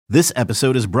This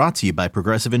episode is brought to you by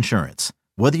Progressive Insurance.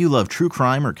 Whether you love true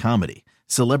crime or comedy,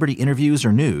 celebrity interviews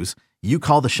or news, you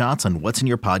call the shots on what's in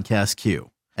your podcast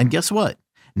queue. And guess what?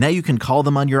 Now you can call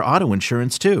them on your auto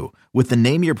insurance too with the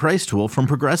Name Your Price tool from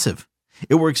Progressive.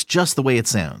 It works just the way it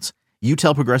sounds. You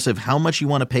tell Progressive how much you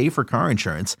want to pay for car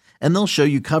insurance, and they'll show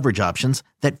you coverage options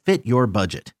that fit your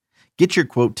budget. Get your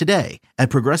quote today at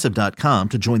Progressive.com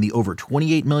to join the over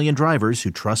 28 million drivers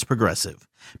who trust Progressive.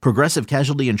 Progressive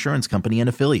Casualty Insurance Company and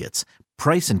Affiliates.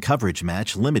 Price and coverage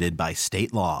match limited by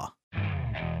state law.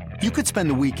 You could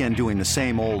spend the weekend doing the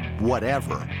same old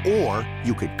whatever, or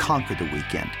you could conquer the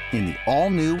weekend in the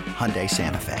all-new Hyundai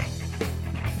Santa Fe.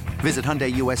 Visit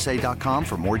HyundaiUSA.com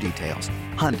for more details.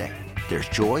 Hyundai, there's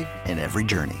joy in every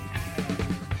journey.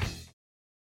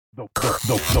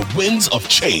 The winds of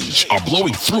change are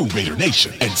blowing through Raider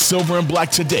Nation, and Silver and Black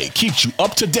Today keeps you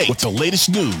up to date with the latest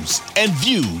news and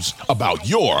views about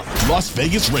your Las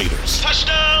Vegas Raiders.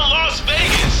 Touchdown, Las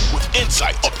Vegas! With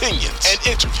insight, opinions, and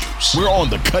interviews. We're on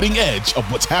the cutting edge of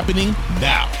what's happening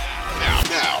now.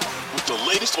 With the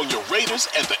latest on your Raiders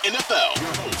and the NFL.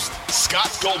 Your hosts, Scott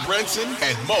Goldbranson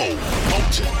and Mo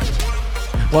Moton.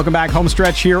 Welcome back. Home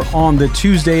stretch here on the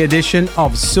Tuesday edition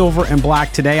of Silver and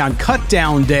Black Today on Cut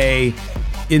Down Day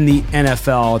in the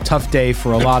NFL. A tough day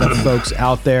for a lot of folks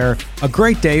out there. A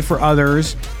great day for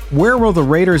others. Where will the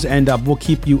Raiders end up? We'll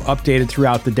keep you updated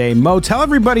throughout the day. Mo, tell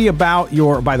everybody about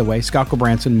by the way, Scott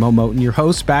Goldbranson, Mo Moton, your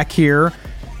host back here.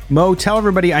 Mo, tell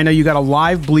everybody, I know you got a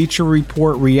live Bleacher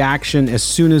Report reaction as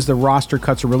soon as the roster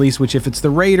cuts are released, which if it's the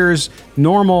Raiders,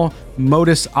 normal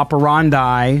modus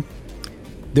operandi,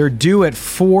 they're due at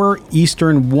 4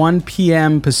 Eastern, 1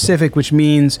 p.m. Pacific, which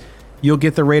means you'll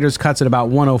get the Raiders cuts at about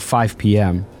 1:05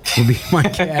 p.m. will be my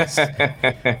guess.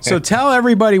 So tell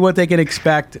everybody what they can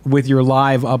expect with your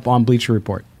live up on Bleacher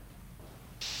Report.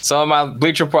 So my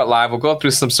Bleacher Report live, we'll go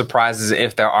through some surprises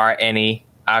if there are any.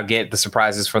 I'll get the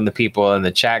surprises from the people in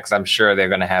the chat because I'm sure they're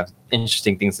going to have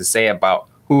interesting things to say about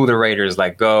who the Raiders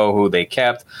let go, who they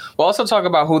kept. We'll also talk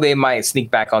about who they might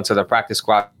sneak back onto the practice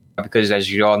squad. Because as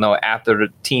you all know, after the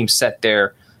team set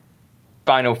their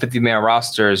final 50-man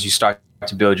rosters, you start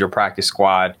to build your practice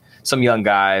squad. Some young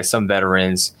guys, some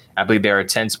veterans. I believe there are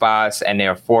 10 spots and there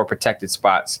are 4 protected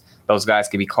spots. Those guys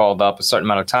can be called up a certain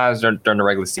amount of times during the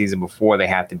regular season before they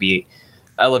have to be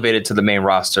elevated to the main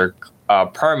roster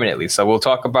permanently. So we'll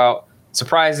talk about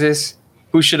surprises,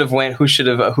 who should have went, who should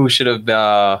have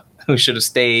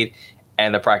stayed,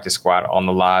 and the practice squad on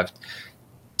the live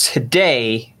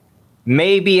today.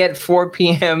 Maybe at 4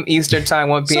 p.m. Eastern time,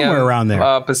 1 p.m. Somewhere around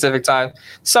there. Pacific time.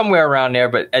 Somewhere around there.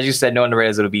 But as you said, knowing the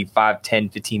Raiders, it'll be 5, 10,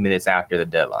 15 minutes after the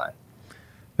deadline.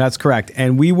 That's correct.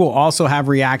 And we will also have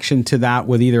reaction to that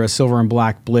with either a Silver and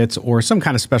Black Blitz or some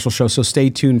kind of special show. So stay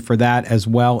tuned for that, as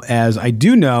well as I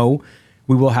do know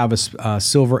we will have a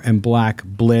Silver and Black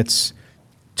Blitz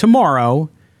tomorrow,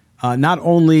 not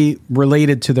only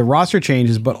related to the roster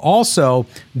changes, but also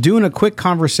doing a quick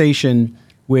conversation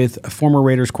with former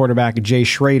Raiders quarterback Jay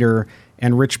Schrader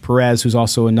and Rich Perez, who's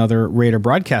also another Raider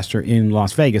broadcaster in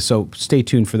Las Vegas. So stay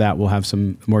tuned for that. We'll have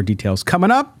some more details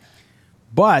coming up.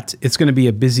 But it's going to be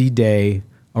a busy day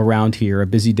around here, a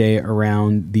busy day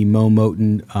around the Mo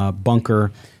Moton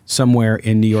bunker somewhere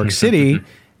in New York City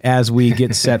as we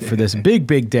get set for this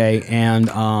big day. And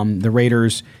the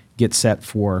Raiders get set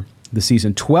for the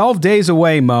season. 12 days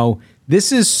away, Mo.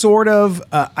 This is sort of,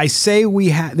 I say we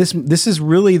have, this is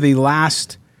really the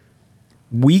last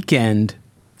weekend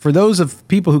for those of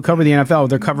people who cover the NFL.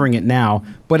 They're covering it now,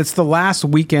 but it's the last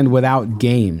weekend without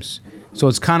games. So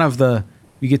it's kind of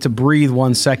you get to breathe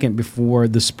 1 second before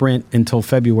the sprint until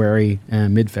February,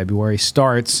 mid-February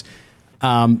starts.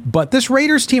 But this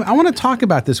Raiders team, I want to talk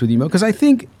about this with you, Mo, because I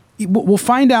think we'll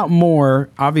find out more,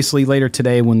 obviously, later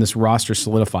today when this roster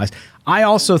solidifies. I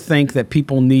also think that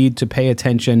people need to pay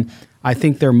attention. I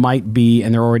think there might be,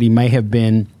 and there already may have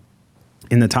been,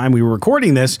 in the time we were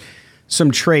recording this, some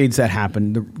trades that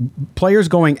happened. The players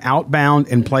going outbound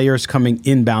and players coming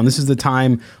inbound. This is the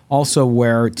time also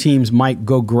where teams might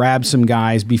go grab some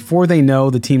guys before they know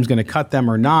the team's going to cut them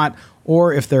or not,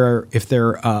 or if they're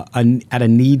at a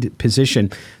need position.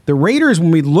 The Raiders,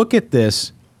 when we look at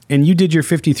this, and you did your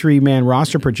 53-man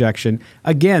roster projection,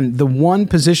 again, the one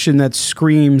position that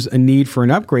screams a need for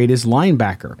an upgrade is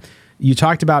linebacker. You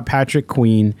talked about Patrick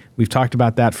Queen. We've talked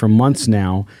about that for months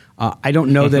now. I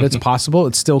don't know that it's possible.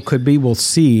 It still could be. We'll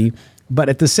see. But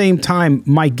at the same time,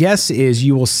 my guess is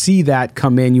you will see that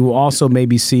come in. You will also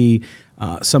maybe see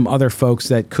some other folks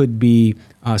that could be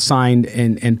signed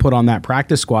and put on that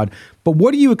practice squad. But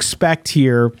what do you expect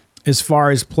here as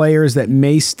far as players that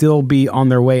may still be on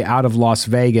their way out of Las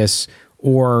Vegas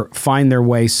or find their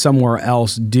way somewhere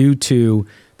else due to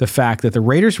the fact that the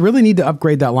Raiders really need to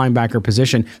upgrade that linebacker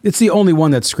position. It's the only one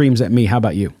that screams at me. How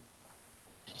about you?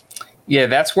 Yeah,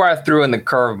 that's where I threw in the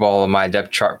curveball of my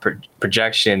depth chart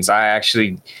projections. I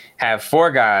actually have 4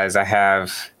 guys. I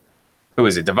have, who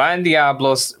is it? Divine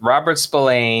Diablos, Robert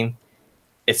Spillane,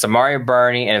 it's Amari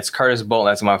Burney, and it's Curtis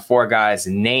Bolton. That's my 4 guys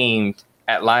named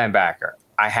at linebacker.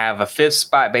 I have a 5th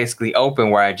spot basically open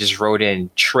where I just wrote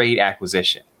in trade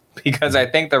acquisition because I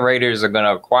think the Raiders are going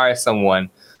to acquire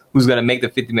someone who's going to make the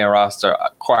 50-man roster,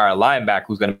 acquire a linebacker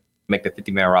who's going to make the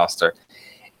 50-man roster.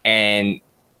 And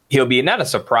he'll be not a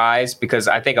surprise because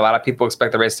I think a lot of people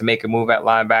expect the Raiders to make a move at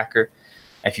linebacker.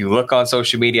 If you look on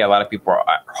social media, a lot of people are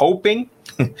hoping.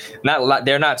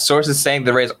 They're not sources saying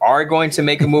the Raiders are going to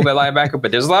make a move at linebacker,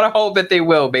 but there's a lot of hope that they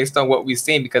will based on what we've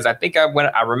seen. Because I think I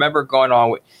remember going on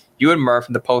with you and Murph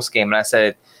in the post game, and I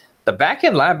said the back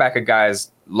end linebacker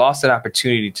guys lost an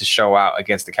opportunity to show out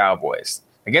against the Cowboys.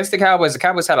 Against the Cowboys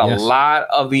had a lot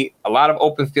of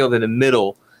open field in the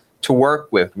middle to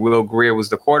work with. Will Grier was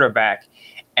the quarterback.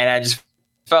 And I just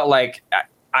felt like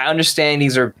I understand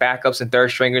these are backups and third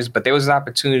stringers, but there was an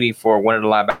opportunity for one of the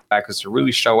linebackers to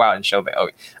really show out and show that,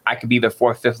 I could be the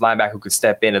 4th, 5th linebacker who could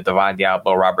step in if Divine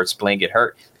Diablo, Robert Spillane get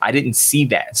hurt. I didn't see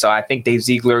that. So I think Dave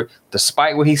Ziegler,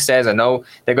 despite what he says, I know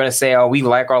they're going to say, we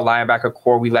like our linebacker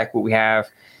core. We like what we have.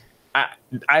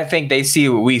 I think they see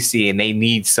what we see, and they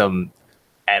need some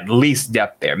at least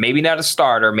depth there. Maybe not a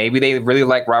starter. Maybe they really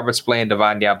like Robert Spillane and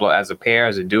Divine Diablo as a pair,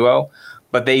 as a duo.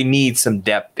 But they need some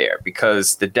depth there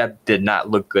because the depth did not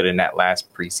look good in that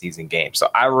last preseason game. So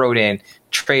I wrote in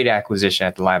trade acquisition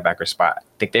at the linebacker spot. I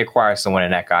think they acquire someone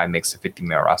and that guy makes a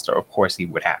 50-man roster. Of course, he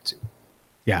would have to.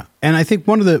 Yeah, and I think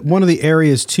one of the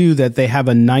areas too that they have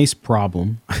a nice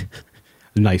problem,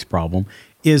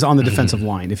 is on the defensive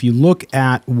line. If you look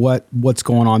at what's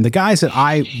going on, the guys that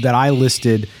I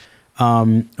listed,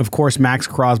 of course, Max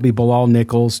Crosby, Bilal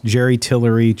Nichols, Jerry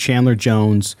Tillery, Chandler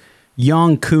Jones,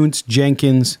 Young, Kuntz,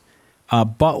 Jenkins,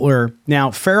 Butler. Now,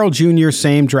 Farrell Jr.,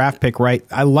 same draft pick, right?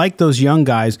 I like those young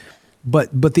guys,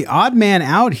 but the odd man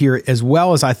out here, as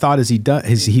well as I thought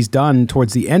he's done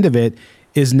towards the end of it,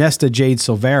 is Nesta Jade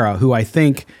Silvera, who I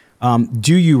think,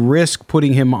 do you risk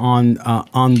putting him on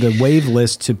the waive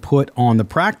list to put on the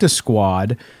practice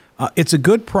squad? It's a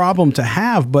good problem to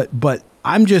have, but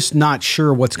I'm just not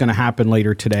sure what's going to happen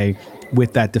later today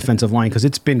with that defensive line because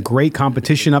it's been great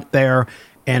competition up there.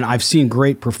 And I've seen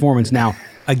great performance. Now,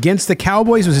 against the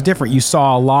Cowboys was different. You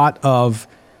saw a lot of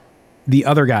the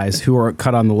other guys who are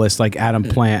cut on the list, like Adam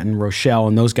Plant and Rochelle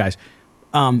and those guys.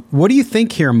 What do you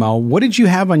think here, Mo? What did you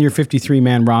have on your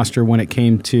 53-man roster when it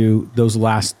came to those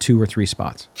last 2 or 3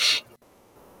 spots?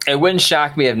 It wouldn't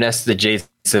shock me if Nesta J.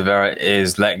 Silvera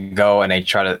is let go and they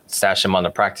try to stash him on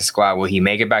the practice squad. Will he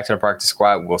make it back to the practice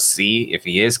squad? We'll see if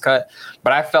he is cut.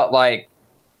 But I felt like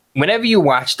whenever you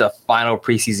watch the final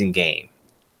preseason game,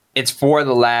 it's for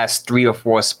the last 3 or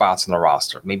 4 spots on the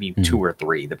roster, maybe 2 or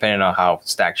 3, depending on how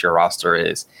stacked your roster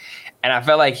is. And I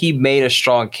felt like he made a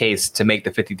strong case to make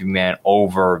the 53-man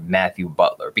over Matthew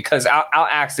Butler. Because I'll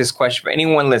ask this question for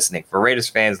anyone listening, for Raiders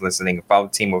fans listening, who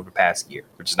followed the team over the past year,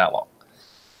 which is not long.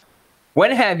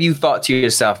 When have you thought to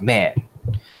yourself, man,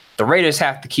 the Raiders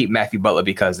have to keep Matthew Butler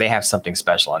because they have something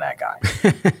special in that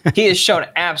guy? He has shown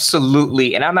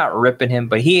absolutely, and I'm not ripping him,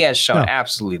 but he has shown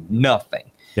absolutely nothing.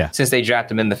 Yeah. Since they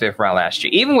drafted him in the 5th round last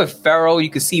year. Even with Farrell, you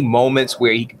could see moments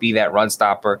where he could be that run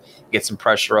stopper, get some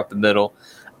pressure up the middle.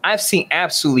 I've seen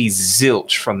absolutely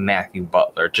zilch from Matthew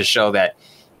Butler to show that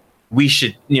we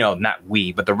should, not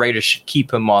we, but the Raiders should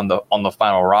keep him on the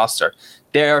final roster.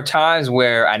 There are times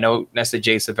where I know Nesta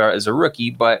J. Silvera is a rookie,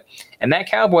 but in that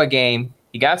Cowboy game,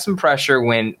 he got some pressure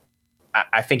when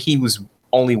I think he was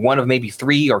only one of maybe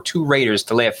 3 or 2 Raiders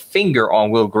to lay a finger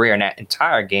on Will Grier in that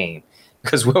entire game.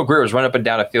 Because Will Grier was running up and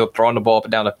down the field, throwing the ball up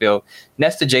and down the field.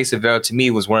 Nesta J. Silvera, to me,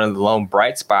 was one of the lone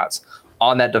bright spots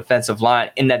on that defensive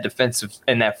line, in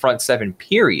that front 7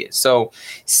 period. So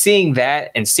seeing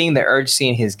that and seeing the urgency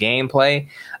in his gameplay,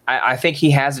 I think he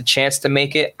has a chance to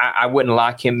make it. I wouldn't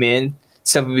lock him in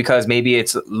simply because maybe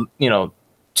it's a little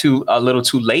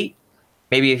too late.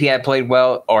 Maybe if he had played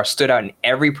well or stood out in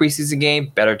every preseason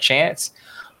game, better chance.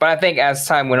 But I think as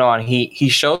time went on, he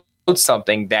showed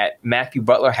something that Matthew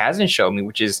Butler hasn't shown me,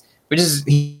 which is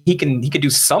he can do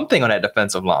something on that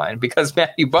defensive line because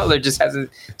Matthew Butler just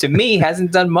hasn't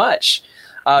done much.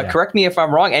 Correct me if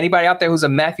I'm wrong. Anybody out there who's a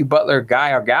Matthew Butler guy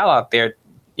or gal out there,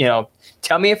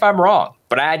 tell me if I'm wrong.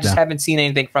 But I just haven't seen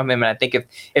anything from him. And I think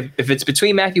if it's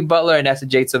between Matthew Butler and Nesta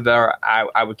J. Silvera,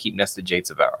 I would keep Nesta J.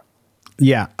 Silvera.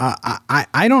 Yeah,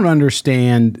 I don't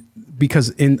understand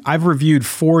because I've reviewed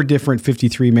 4 different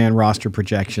 53-man roster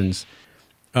projections.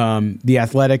 The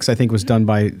Athletics, I think, was done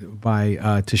by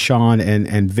Tashawn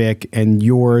and Vic, and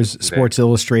yours, Sports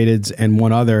Illustrated's, and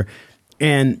one other.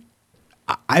 And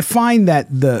I find that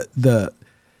the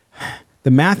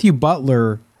Matthew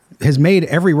Butler has made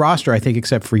every roster, I think,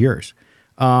 except for yours.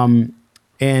 And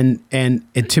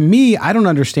to me, I don't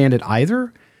understand it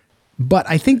either. But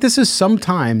I think this is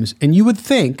sometimes, and you would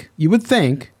think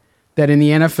that in the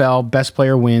NFL, best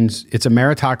player wins. It's a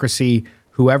meritocracy.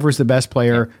 Whoever's the best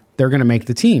player, they're going to make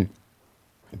the team.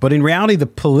 But in reality, the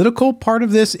political part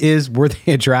of this is, were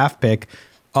they a draft pick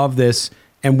of this,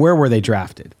 and where were they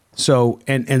drafted? So,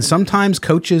 and sometimes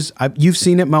coaches, you've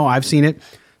seen it, Mo, I've seen it.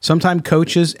 Sometimes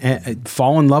coaches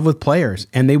fall in love with players,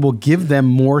 and they will give them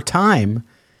more time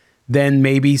than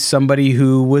maybe somebody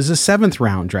who was a 7th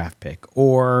round draft pick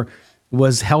or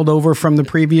was held over from the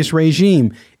previous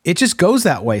regime. It just goes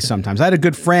that way sometimes. I had a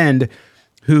good friend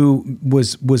who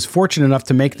was fortunate enough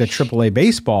to make the AAA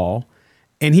baseball,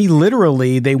 and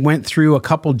they went through a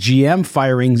couple GM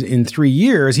firings in 3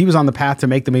 years. He was on the path to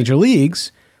make the major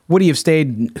leagues. Would he have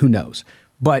stayed? Who knows?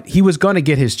 But he was going to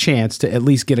get his chance to at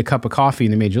least get a cup of coffee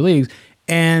in the major leagues.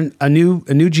 And a new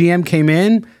GM came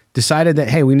in, decided that,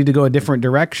 hey, we need to go a different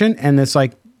direction. And it's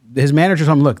like his manager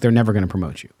told him, look, they're never going to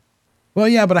promote you. Well,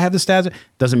 yeah, but I have the stats.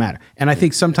 Doesn't matter. And I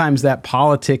think sometimes that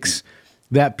politics,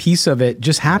 that piece of it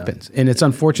just happens. And it's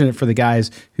unfortunate for the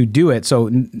guys who do it. So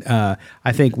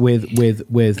I think with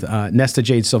Nesta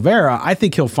Jade Silvera, I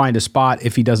think he'll find a spot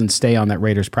if he doesn't stay on that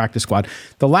Raiders practice squad.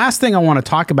 The last thing I want to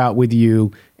talk about with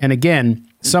you, and again,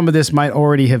 some of this might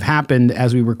already have happened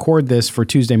as we record this for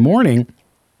Tuesday morning,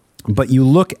 but you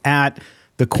look at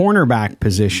the cornerback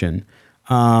position.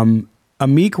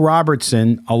 Amik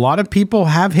Robertson, a lot of people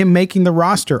have him making the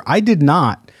roster. I did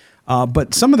not.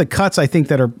 But some of the cuts I think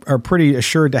that are pretty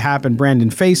assured to happen, Brandon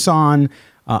Faison,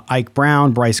 Ike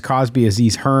Brown, Bryce Cosby,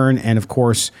 Aziz Hearn, and of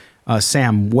course,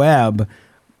 Sam Webb.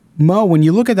 Mo, when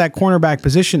you look at that cornerback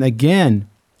position, again,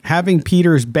 having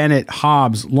Peters, Bennett,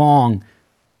 Hobbs, Long,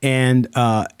 and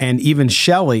even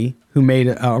Shelley, who made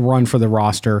a run for the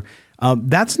roster,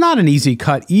 that's not an easy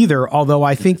cut either, although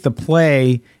I think the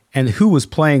play and who was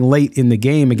playing late in the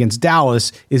game against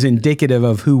Dallas is indicative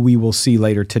of who we will see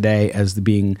later today as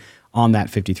being on that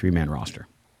 53-man roster.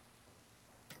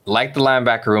 Like the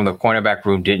linebacker room, the cornerback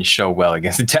room didn't show well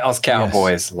against the Dallas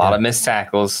Cowboys. Yes. A lot of missed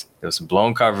tackles. There was some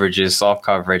blown coverages, soft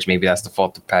coverage. Maybe that's the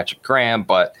fault of Patrick Graham.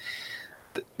 But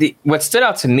what stood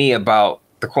out to me about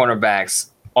the cornerbacks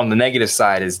on the negative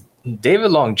side is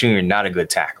David Long Jr., not a good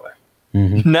tackler.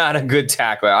 Mm-hmm. Not a good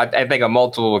tackler. I think on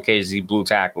multiple occasions he blew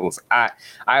tackles.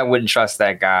 I wouldn't trust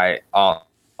that guy on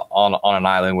an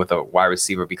island with a wide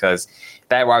receiver, because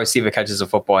that wide receiver catches a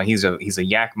football and he's a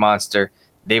yak monster.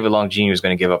 David Long Jr. is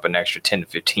going to give up an extra 10 to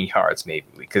 15 yards maybe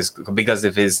because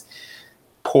of his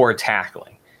poor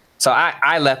tackling. So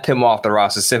I left him off the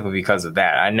roster simply because of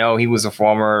that. I know he was a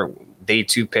former day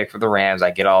 2 pick for the Rams.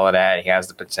 I get all of that. He has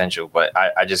the potential, but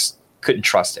I just couldn't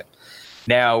trust him.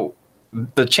 Now,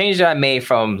 the change that I made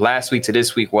from last week to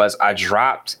this week was I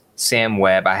dropped Sam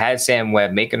Webb. I had Sam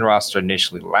Webb making the roster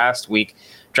initially last week,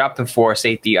 dropped him for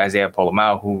safety Isaiah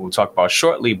Pola-Mao, who we'll talk about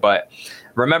shortly. But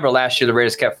remember, last year the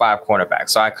Raiders kept 5 cornerbacks,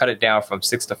 so I cut it down from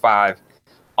 6 to 5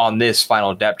 on this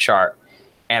final depth chart.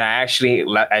 And I actually,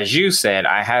 as you said,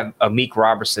 I have Amik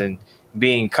Robertson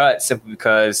being cut simply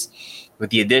because with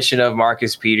the addition of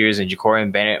Marcus Peters and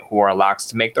Jacorian Bennett, who are locks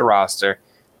to make the roster,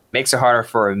 makes it harder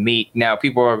for Amik. Now,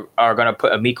 people are going to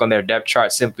put Amik on their depth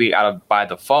chart simply by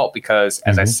default because,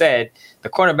 as I said, the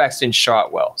cornerbacks didn't show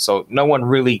out well. So no one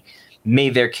really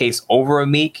made their case over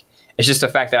Amik. It's just the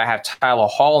fact that I have Tyler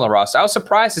Hall on the roster. I was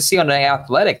surprised to see on the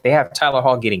Athletic they have Tyler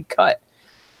Hall getting cut.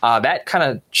 That kind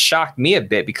of shocked me a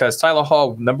bit because Tyler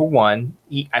Hall, number one,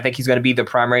 I think he's going to be the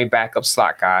primary backup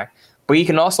slot guy, but he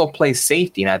can also play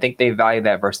safety, and I think they value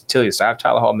that versatility. So I have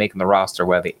Tyler Hall making the roster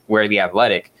where the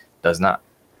Athletic does not.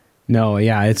 No,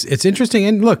 yeah, it's interesting.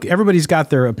 And look, everybody's got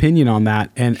their opinion on that.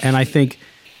 And I think,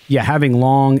 yeah, having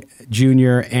Long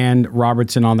Jr. and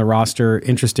Robertson on the roster,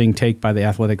 interesting take by the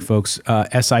Athletic folks.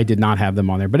 SI did not have them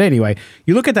on there. But anyway,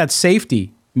 you look at that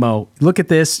safety, Mo. Look at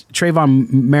this. Trayvon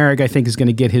Merrick, I think, is going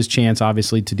to get his chance,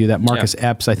 obviously, to do that. Marcus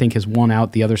Epps, I think, has won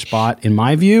out the other spot, in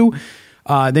my view.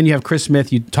 Then you have Chris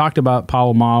Smith. You talked about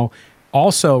Pola-Mao.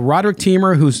 Also, Roderick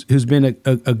Teamer, who's been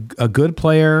a good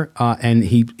player, and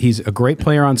he's a great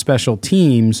player on special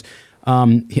teams.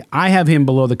 I have him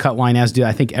below the cut line, as do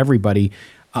I think everybody.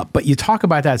 But you talk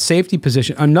about that safety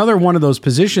position, another one of those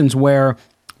positions where,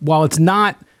 while it's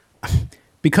not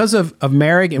because of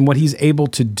Merrick and what he's able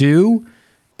to do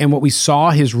and what we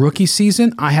saw his rookie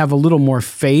season, I have a little more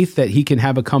faith that he can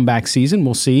have a comeback season.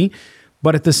 We'll see.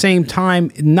 but at the same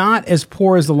time, not as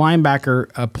poor as the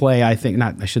linebacker play. I think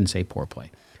not. I shouldn't say poor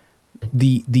play.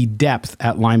 The depth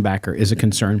at linebacker is a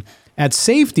concern. At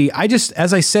safety,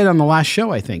 as I said on the last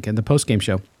show, I think in the postgame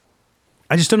show,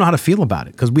 I just don't know how to feel about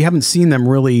it because we haven't seen them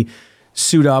really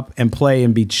suit up and play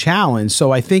and be challenged.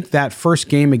 So I think that first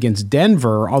game against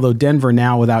Denver, although Denver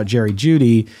now without Jerry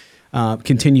Jeudy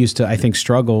continues to, I think,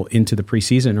 struggle into the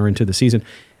preseason or into the season.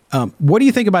 What do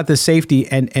you think about this safety?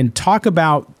 And talk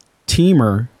about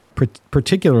Teamer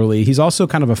particularly. He's also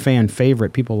kind of a fan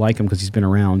favorite. People like him because he's been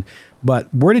around.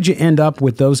 But where did you end up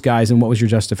with those guys, and what was your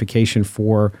justification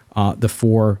for the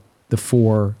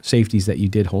four safeties that you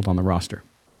did hold on the roster?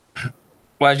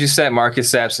 Well, as you said,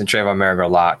 Marcus Epps and Trayvon Merrick are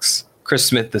locks. Chris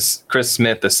Smith,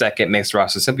 the second, makes the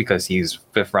roster simply because he's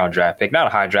fifth round draft pick, not a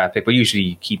high draft pick, but usually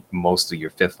you keep most of your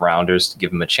fifth rounders to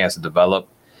give them a chance to develop.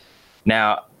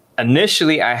 Now,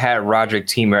 initially, I had Roderick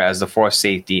Teamer as the fourth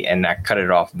safety, and I cut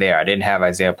it off there. I didn't have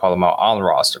Isaiah Polamalu on the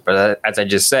roster, but as I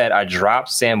just said, I dropped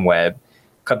Sam Webb,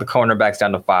 cut the cornerbacks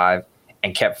down to 5,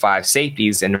 and kept 5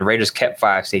 safeties. And the Raiders kept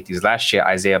 5 safeties last year.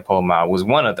 Isaiah Polamalu was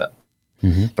one of them.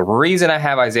 Mm-hmm. The reason I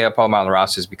have Isaiah Polamalu on the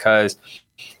roster is because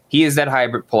he is that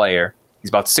hybrid player. He's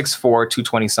about 6'4",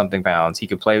 220-something pounds. He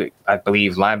could play, I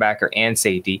believe, linebacker and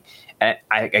safety. And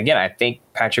I think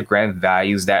Patrick Graham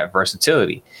values that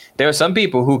versatility. There are some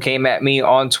people who came at me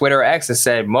on Twitter X and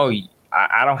said, Mo,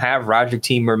 I don't have Roderick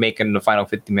Teamer making the final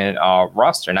 50-minute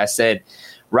roster. And I said,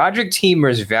 Roderick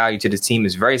Teamer's value to the team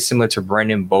is very similar to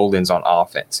Brendan Bolden's on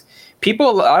offense. A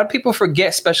lot of people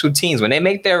forget special teams. When they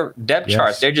make their depth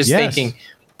charts, they're just thinking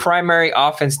primary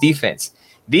offense, defense.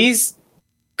 These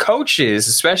coaches,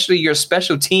 especially your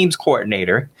special teams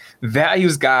coordinator,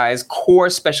 values guys, core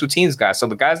special teams guys. So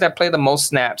the guys that play the most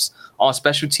snaps on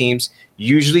special teams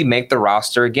usually make the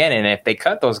roster again. And if they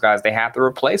cut those guys, they have to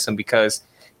replace them because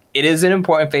it is an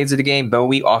important phase of the game, but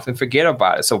we often forget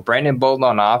about it. So Brandon Bolden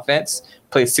on offense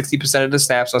played 60% of the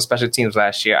snaps on special teams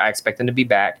last year. I expect him to be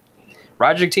back.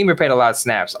 Roderick Teamer played a lot of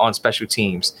snaps on special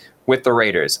teams with the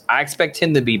Raiders. I expect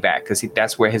him to be back because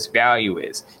that's where his value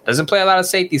is. Doesn't play a lot of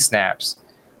safety snaps,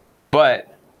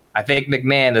 but I think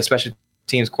McMahon, the special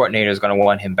teams coordinator, is going to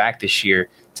want him back this year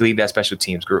to lead that special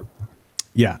teams group.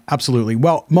 Yeah, absolutely.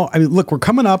 Well, Mo, I mean, look, we're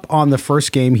coming up on the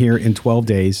first game here in 12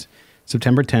 days,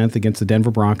 September 10th against the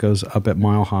Denver Broncos up at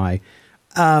Mile High.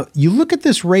 You look at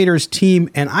this Raiders team,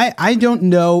 and I don't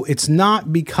know, it's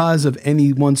not because of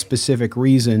any one specific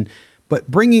reason, but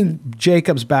bringing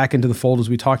Jacobs back into the fold, as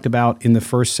we talked about in the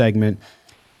first segment,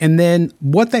 and then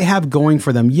what they have going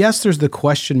for them. Yes, there's the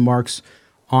question marks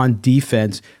on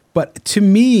defense, but to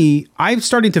me, I'm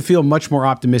starting to feel much more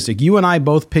optimistic. You and I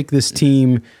both picked this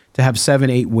team to have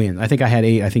 7-8 wins. I think I had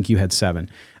 8. I think you had 7.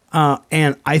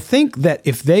 And I think that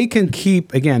if they can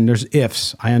keep, again, there's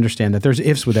ifs. I understand that there's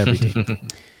ifs with every team.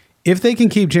 If they can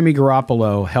keep Jimmy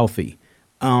Garoppolo healthy,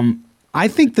 I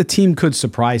think the team could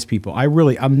surprise people.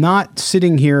 I'm not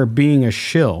sitting here being a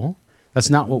shill. That's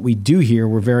not what we do here.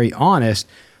 We're very honest.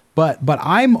 But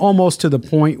I'm almost to the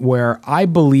point where I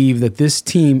believe that this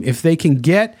team, if they can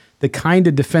get the kind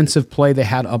of defensive play they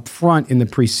had up front in the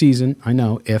preseason, I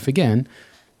know, if again,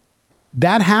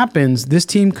 that happens, this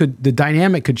team the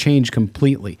dynamic could change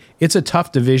completely. It's a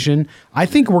tough division. I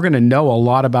think we're going to know a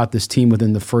lot about this team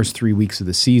within the first 3 weeks of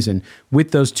the season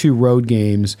with those 2 road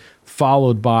games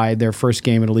followed by their first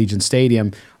game at Allegiant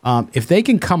Stadium. If they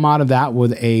can come out of that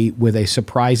with a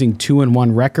surprising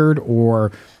 2-1 record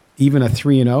or even a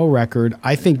 3-0 record,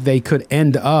 I think they could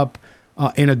end up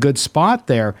in a good spot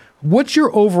there. What's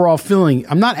your overall feeling?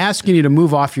 I'm not asking you to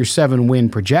move off your 7-win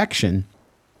projection,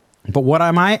 but what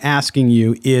am I asking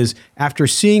you is, after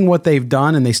seeing what they've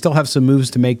done, and they still have some moves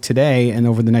to make today and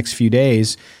over the next few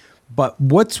days, but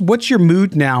what's your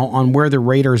mood now on where the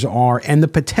Raiders are and the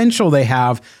potential they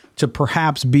have to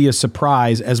perhaps be a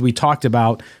surprise, as we talked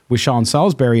about with Sean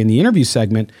Salisbury in the interview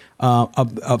segment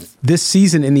of this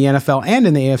season in the NFL and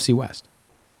in the AFC West?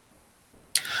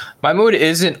 My mood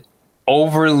isn't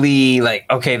overly like,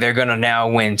 okay, they're going to now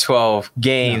win 12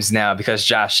 games now because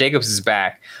Josh Jacobs is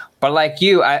back. But like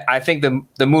you, I think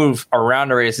the move around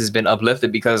the Raiders has been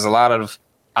uplifted because a lot of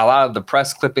the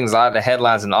press clippings, a lot of the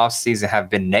headlines in the offseason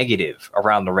have been negative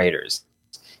around the Raiders.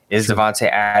 Is Devontae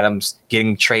Adams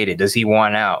getting traded? Does he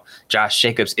want out? Josh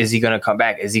Jacobs, is he going to come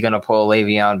back? Is he going to pull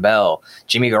Le'Veon Bell?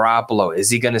 Jimmy Garoppolo,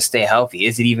 is he going to stay healthy?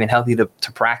 Is it even healthy to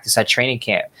practice at training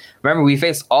camp? Remember, we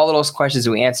faced all of those questions.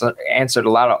 We answered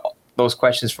a lot of those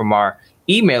questions from our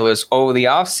emailers over the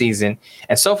offseason,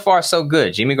 and so far, so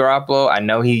good. Jimmy Garoppolo, I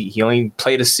know he only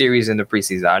played a series in the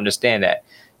preseason. I understand that.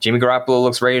 Jimmy Garoppolo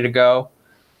looks ready to go.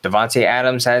 Devontae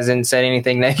Adams hasn't said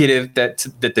anything negative that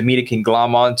the media can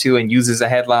glom onto and use as a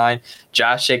headline.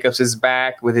 Josh Jacobs is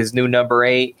back with his new number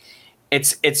 8.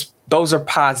 It's those are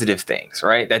positive things,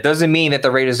 right? That doesn't mean that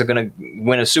the Raiders are going to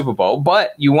win a Super Bowl,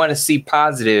 but you want to see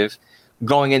positive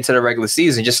going into the regular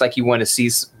season, just like you want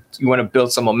to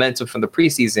build some momentum from the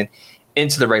preseason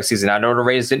into the regular season. I know the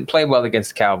Raiders didn't play well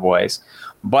against the Cowboys,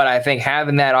 but I think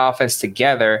having that offense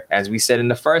together, as we said in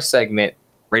the first segment,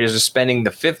 Raiders are spending the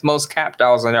 5th most cap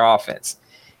dollars on their offense.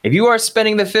 If you are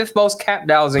spending the 5th most cap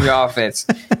dollars in your offense,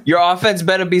 your offense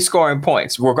better be scoring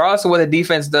points. Regardless of what the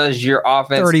defense does, your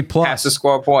offense 30 plus. has to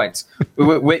score points.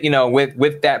 with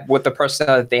the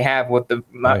personnel that they have,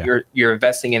 you're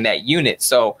investing in that unit.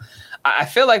 So I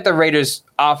feel like the Raiders'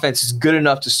 offense is good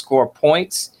enough to score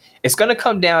points. It's going to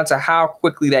come down to how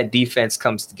quickly that defense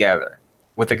comes together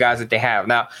with the guys that they have.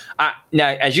 Now,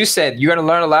 as you said, you're going to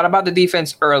learn a lot about the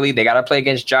defense early. They got to play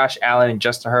against Josh Allen and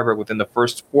Justin Herbert within the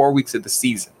first 4 weeks of the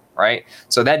season, right?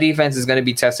 So that defense is going to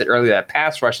be tested early. That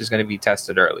pass rush is going to be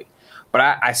tested early. But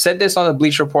I said this on the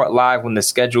Bleacher Report Live when the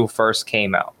schedule first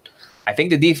came out. I think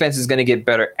the defense is going to get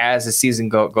better as the season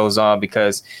goes on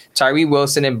because Tyree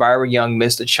Wilson and Byron Young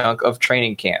missed a chunk of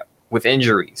training camp with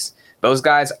injuries. Those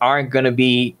guys aren't going to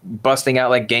be busting out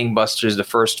like gangbusters the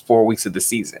first 4 weeks of the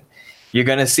season. You're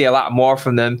going to see a lot more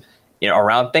from them,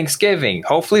 around Thanksgiving.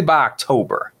 Hopefully by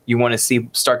October, you want to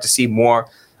start to see more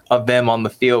of them on the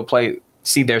field play,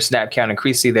 see their snap count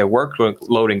increase, see their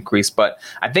workload increase. But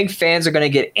I think fans are going to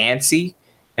get antsy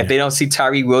if they don't see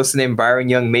Tyree Wilson and Byron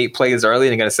Young make plays early.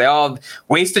 They're going to say, "Oh,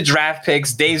 wasted draft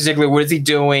picks. Dave Ziegler, what is he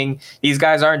doing? These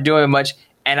guys aren't doing much."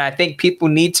 And I think people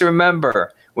need to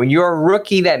remember, when you're a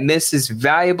rookie that misses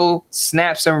valuable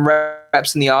snaps and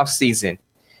reps in the offseason,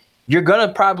 you're going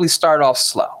to probably start off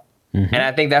slow. Mm-hmm. And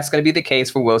I think that's going to be the case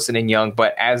for Wilson and Young.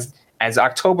 But as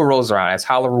October rolls around, as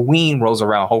Halloween rolls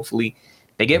around, hopefully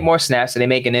they get more snaps and they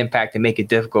make an impact and make it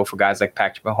difficult for guys like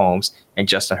Patrick Mahomes and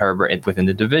Justin Herbert within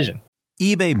the division.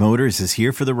 eBay Motors is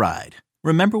here for the ride.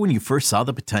 Remember when you first saw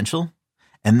the potential?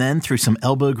 And then through some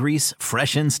elbow grease,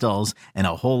 fresh installs, and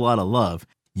a whole lot of love,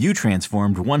 you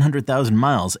transformed 100,000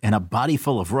 miles and a body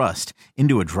full of rust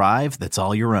into a drive that's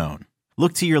all your own.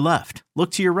 Look to your left.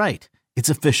 Look to your right. It's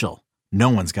official. No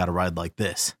one's got a ride like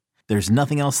this. There's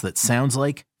nothing else that sounds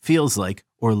like, feels like,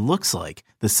 or looks like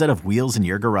the set of wheels in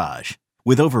your garage.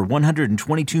 With over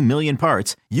 122 million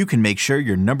parts, you can make sure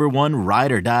your number one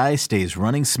ride or die stays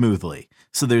running smoothly.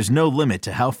 So there's no limit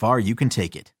to how far you can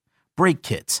take it. Brake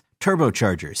kits,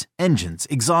 turbochargers, engines,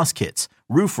 exhaust kits,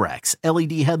 roof racks,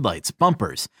 LED headlights,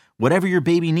 bumpers, whatever your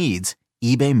baby needs,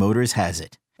 eBay Motors has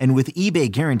it. And with eBay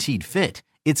Guaranteed Fit,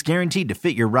 it's guaranteed to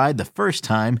fit your ride the first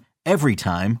time, every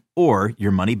time, or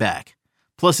your money back.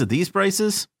 Plus, at these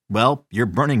prices, well, you're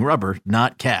burning rubber,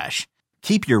 not cash.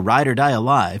 Keep your ride or die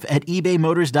alive at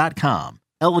ebaymotors.com.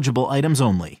 Eligible items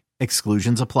only.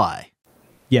 Exclusions apply.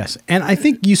 Yes, and I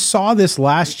think you saw this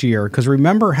last year because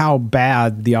remember how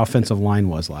bad the offensive line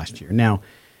was last year. Now,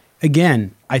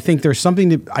 again, I think there's something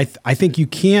that I think you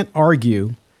can't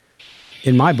argue,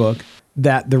 in my book,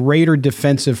 that the Raider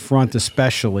defensive front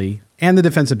especially, and the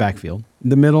defensive backfield,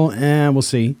 the middle, we'll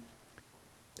see,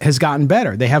 has gotten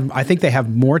better. I think they have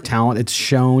more talent. It's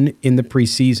shown in the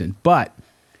preseason, but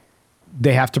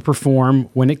they have to perform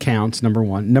when it counts, number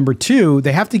one. Number two,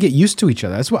 they have to get used to each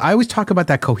other. That's what I always talk about,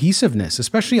 that cohesiveness,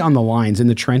 especially on the lines, in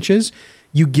the trenches.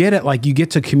 You get it, like you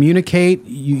get to communicate.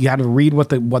 You got to read what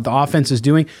the offense is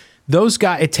doing. Those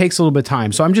guys, it takes a little bit of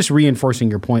time. So I'm just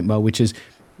reinforcing your point, Mo, which is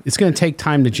it's going to take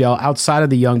time to gel outside of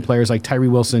the young players like Tyree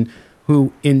Wilson,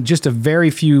 who in just a very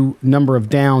few number of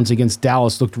downs against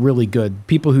Dallas looked really good.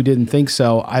 People who didn't think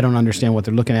so, I don't understand what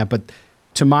they're looking at. But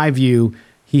to my view,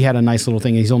 he had a nice little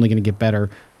thing. He's only going to get better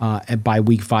by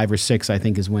week 5 or 6, I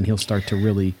think, is when he'll start to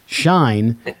really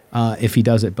shine if he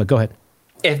does it. But go ahead.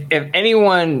 If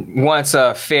anyone wants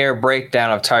a fair breakdown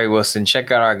of Tyree Wilson,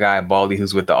 check out our guy Baldy,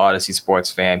 who's with the Odyssey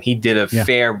Sports Fam. He did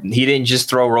he didn't just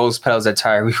throw rose petals at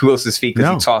Tyree Wilson's feet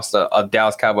because he tossed a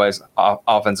Dallas Cowboys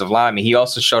offensive lineman. He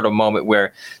also showed a moment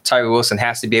where Tyree Wilson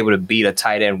has to be able to beat a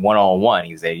tight end one-on-one.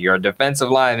 He said, "You're a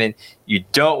defensive lineman. You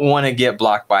don't want to get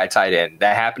blocked by a tight end."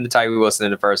 That happened to Tyree Wilson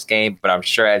in the first game, but I'm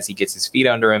sure as he gets his feet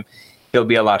under him, he'll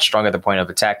be a lot stronger at the point of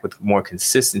attack with more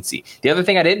consistency. The other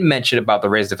thing I didn't mention about the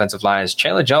Raiders defensive line is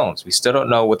Chandler Jones. We still don't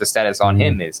know what the status on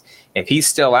him is. If he's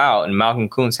still out and Malcolm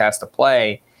Koonce has to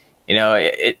play,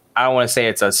 I don't want to say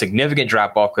it's a significant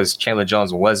drop off because Chandler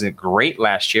Jones wasn't great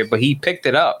last year, but he picked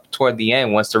it up toward the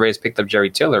end once the Raiders picked up Jerry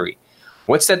Tillery.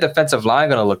 What's that defensive line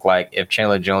going to look like if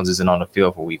Chandler Jones isn't on the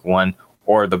field for week 1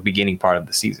 or the beginning part of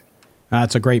the season?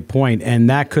 That's a great point, and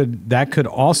that could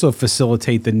also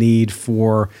facilitate the need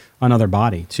for another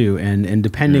body too. And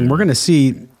depending, we're going to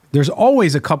see. There's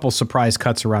always a couple surprise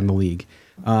cuts around the league,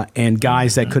 and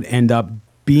guys that could end up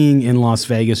being in Las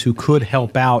Vegas who could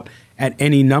help out at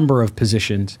any number of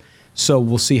positions. So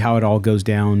we'll see how it all goes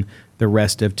down the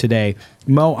rest of today.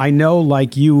 Mo, I know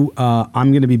like you,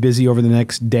 I'm going to be busy over the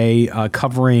next day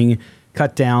covering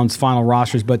cut downs, final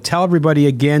rosters, but tell everybody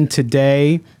again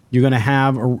today you're going to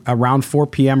have around 4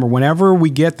 p.m. or whenever we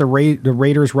get the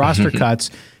Raiders roster cuts,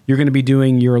 you're going to be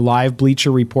doing your live Bleacher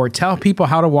Report. Tell people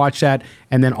how to watch that,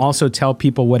 and then also tell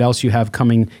people what else you have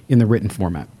coming in the written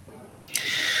format.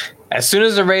 As soon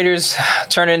as the Raiders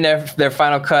turn in their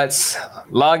final cuts,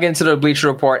 log into the Bleacher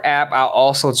Report app. I'll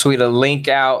also tweet a link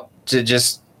out to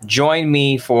just join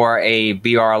me for a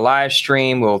BR live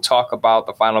stream. We'll talk about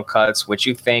the final cuts, what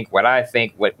you think, what I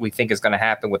think, what we think is going to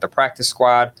happen with the practice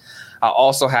squad. I'll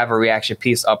also have a reaction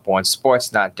piece up on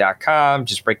sportsnot.com,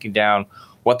 just breaking down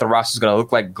what the roster is going to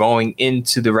look like going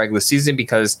into the regular season,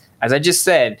 because as I just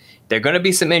said, there are going to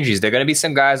be some injuries. There are going to be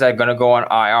some guys that are going to go on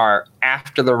IR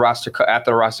after the roster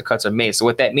cuts are made. So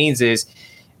what that means is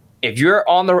if you're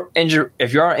on injury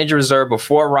reserve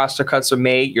before roster cuts are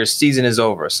made, your season is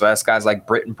over. So that's guys like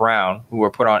Britton Brown who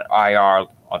was put on IR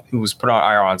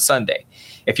on Sunday.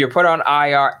 If you're put on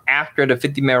IR after the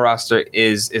 50-man roster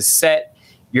is set,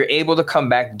 you're able to come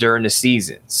back during the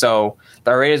season. So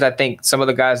the Raiders, I think some of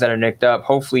the guys that are nicked up,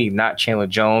 hopefully not Chandler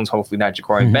Jones, hopefully not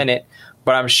Ja'Cory Bennett,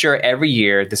 but I'm sure every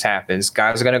year this happens,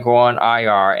 guys are going to go on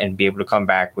IR and be able to come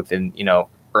back within,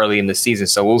 early in the season.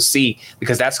 So we'll see,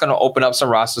 because that's going to open up some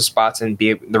roster spots, and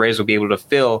the Raiders will be able to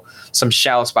fill some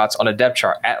shallow spots on the depth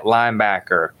chart at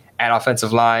linebacker, at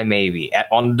offensive line, maybe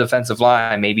on the defensive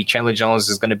line. Maybe Chandler Jones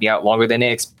is going to be out longer than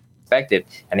they expected,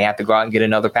 and they have to go out and get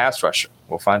another pass rusher.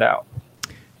 We'll find out.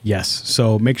 Yes,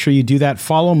 so make sure you do that.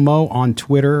 Follow Mo on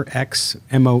Twitter, X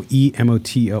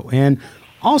MOEMOTON.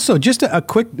 Also, just a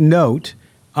quick note,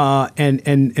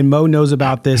 and Mo knows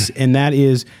about this, and that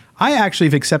is I actually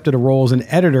have accepted a role as an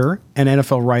editor and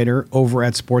NFL writer over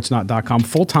at sportsnot.com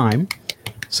full time.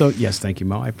 So yes, thank you,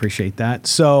 Mo. I appreciate that.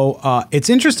 So it's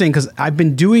interesting because I've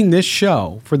been doing this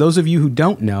show, for those of you who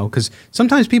don't know, because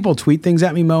sometimes people tweet things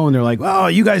at me, Mo, and they're like, "Oh,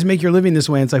 you guys make your living this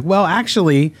way." And it's like, well,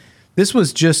 actually, this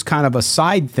was just kind of a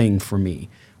side thing for me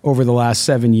over the last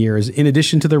 7 years, in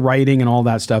addition to the writing and all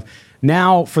that stuff.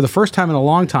 Now, for the first time in a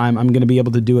long time, I'm going to be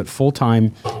able to do it full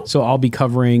time. So I'll be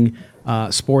covering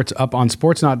sports up on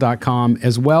sportsnot.com,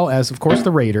 as well as, of course,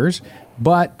 the Raiders.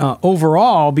 But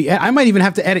overall, I might even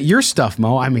have to edit your stuff,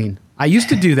 Mo. I mean, I used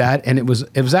to do that, and it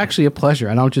was actually a pleasure.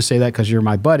 I don't just say that because you're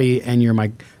my buddy and you're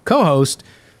my co-host,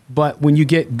 but when you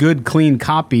get good, clean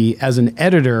copy as an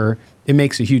editor, it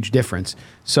makes a huge difference.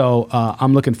 So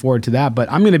I'm looking forward to that.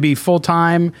 But I'm going to be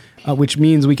full-time, which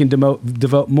means we can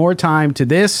devote more time to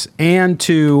this and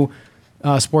to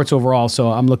sports overall.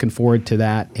 So I'm looking forward to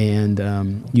that. And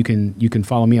you can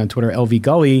follow me on Twitter, LV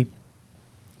Gully.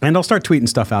 And I'll start tweeting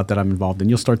stuff out that I'm involved in.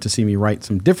 You'll start to see me write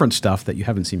some different stuff that you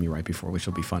haven't seen me write before, which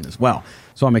will be fun as well.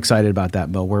 So I'm excited about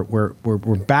that, Bill.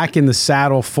 We're back in the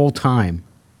saddle full-time.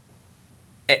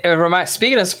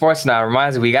 Speaking of sports now, it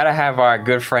reminds me, we got to have our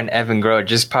good friend Evan Groh,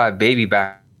 Just Pod Baby,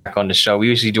 back on the show. We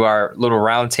usually do our little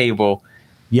roundtable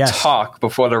talk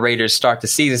before the Raiders start the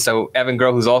season. So Evan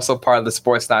Groh, who's also part of the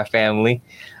Sports Night family,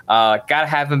 got to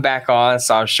have him back on.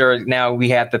 So I'm sure now we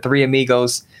have the three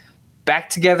amigos back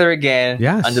together again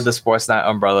under the Sports Night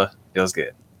umbrella. Feels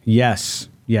good. Yes.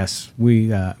 We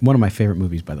one of my favorite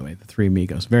movies, by the way, The Three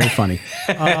Amigos. Very funny.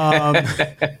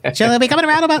 Shall I be coming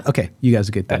around about? Okay, you guys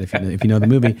get that if you know the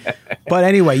movie. But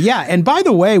anyway, yeah. And by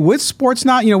the way, with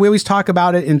Sportsnot, we always talk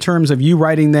about it in terms of you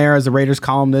writing there as a Raiders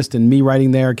columnist and me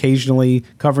writing there occasionally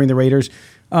covering the Raiders.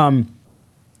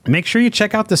 Make sure you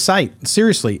check out the site.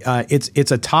 Seriously,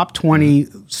 it's a top 20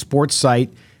 sports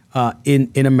site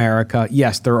in America.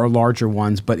 Yes, there are larger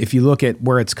ones, but if you look at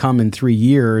where it's come in 3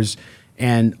 years.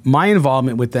 And my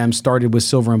involvement with them started with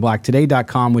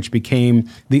silverandblacktoday.com, which became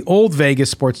the old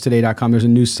VegasSportsToday.com. There's a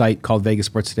new site called Vegas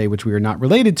Sports Today, which we are not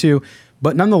related to.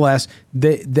 But nonetheless,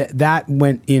 that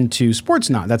went into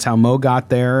Sportsnot. That's how Mo got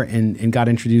there and got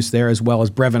introduced there, as well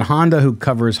as Brevin Honda, who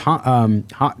covers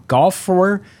golf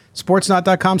for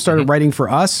Sportsnot.com, started writing for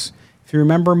us, if you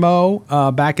remember, Mo,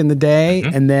 back in the day.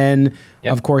 And then,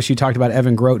 of course, you talked about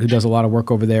Evan Grote, who does a lot of work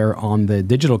over there on the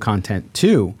digital content,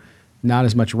 too. Not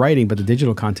as much writing, but the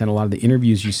digital content, a lot of the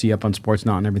interviews you see up on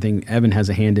Sportsnot and everything, Evan has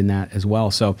a hand in that as well.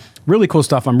 So really cool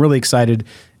stuff. I'm really excited,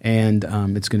 and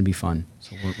it's going to be fun.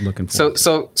 So we're looking forward to it.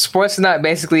 So Sportsnot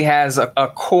basically has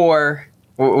a core,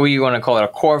 what do you want to call it, a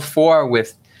core four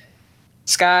with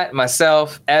Scott,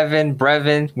 myself, Evan,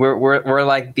 Brevin. We're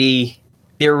like the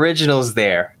the originals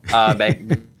there that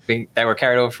were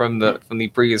carried over from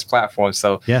the previous platform.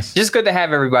 So yes, just good to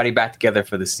have everybody back together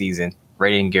for the season,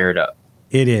 ready and geared up.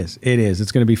 It is.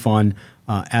 It's going to be fun.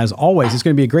 As always, it's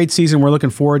going to be a great season. We're looking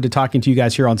forward to talking to you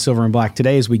guys here on Silver and Black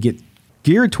today as we get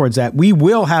geared towards that. We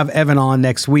will have Evan on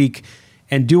next week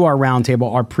and do our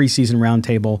roundtable, our preseason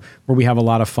roundtable, where we have a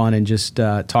lot of fun and just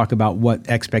talk about what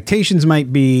expectations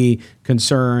might be,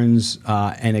 concerns,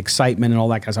 and excitement and all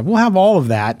that kind of stuff. We'll have all of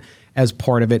that as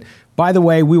part of it. By the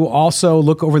way, we will also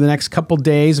look over the next couple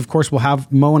days. Of course, we'll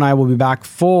have Mo and I will be back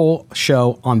full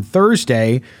show on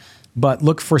Thursday, but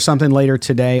look for something later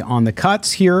today on the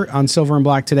cuts here on Silver and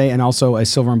Black today, and also a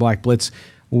Silver and Black Blitz.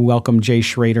 We'll welcome Jay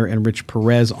Schrader and Rich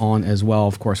Perez on as well.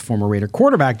 Of course, former Raider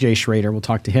quarterback Jay Schrader. We'll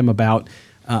talk to him about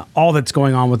all that's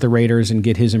going on with the Raiders and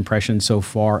get his impression so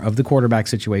far of the quarterback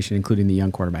situation, including the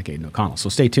young quarterback Aiden O'Connell. So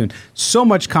stay tuned. So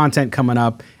much content coming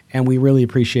up, and we really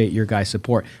appreciate your guys'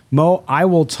 support. Mo, I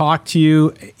will talk to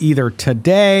you either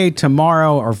today,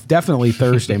 tomorrow, or definitely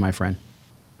Thursday, my friend.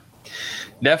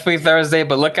 Definitely Thursday,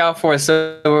 but look out for a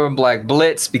Silver and Black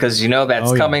Blitz because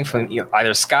that's coming from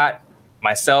either Scott,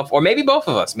 myself, or maybe both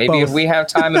of us. Maybe if we have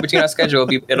time in between our schedule,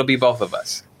 it'll be both of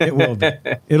us. It will be.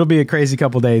 It'll be a crazy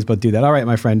couple days, but do that. All right,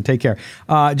 my friend. Take care.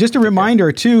 Just a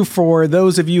reminder, too, for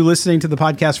those of you listening to the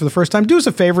podcast for the first time, do us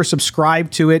a favor, subscribe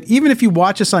to it. Even if you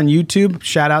watch us on YouTube,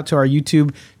 shout out to our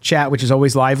YouTube chat, which is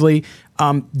always lively.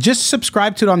 Just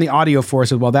subscribe to it on the audio for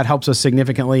us as well. That helps us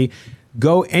significantly.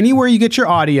 Go anywhere you get your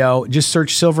audio, just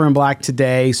search Silver and Black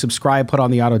today, subscribe, put on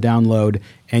the auto download,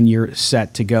 and you're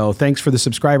set to go. Thanks for the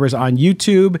subscribers on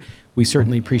YouTube. We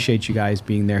certainly appreciate you guys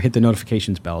being there. Hit the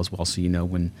notifications bell as well so you know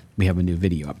when we have a new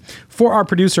video up. For our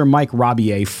producer, Mike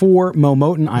Robier, for Mo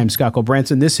Moten, I'm Scott Cole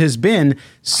Branson. This has been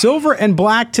Silver and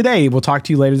Black Today. We'll talk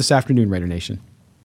to you later this afternoon, Raider Nation.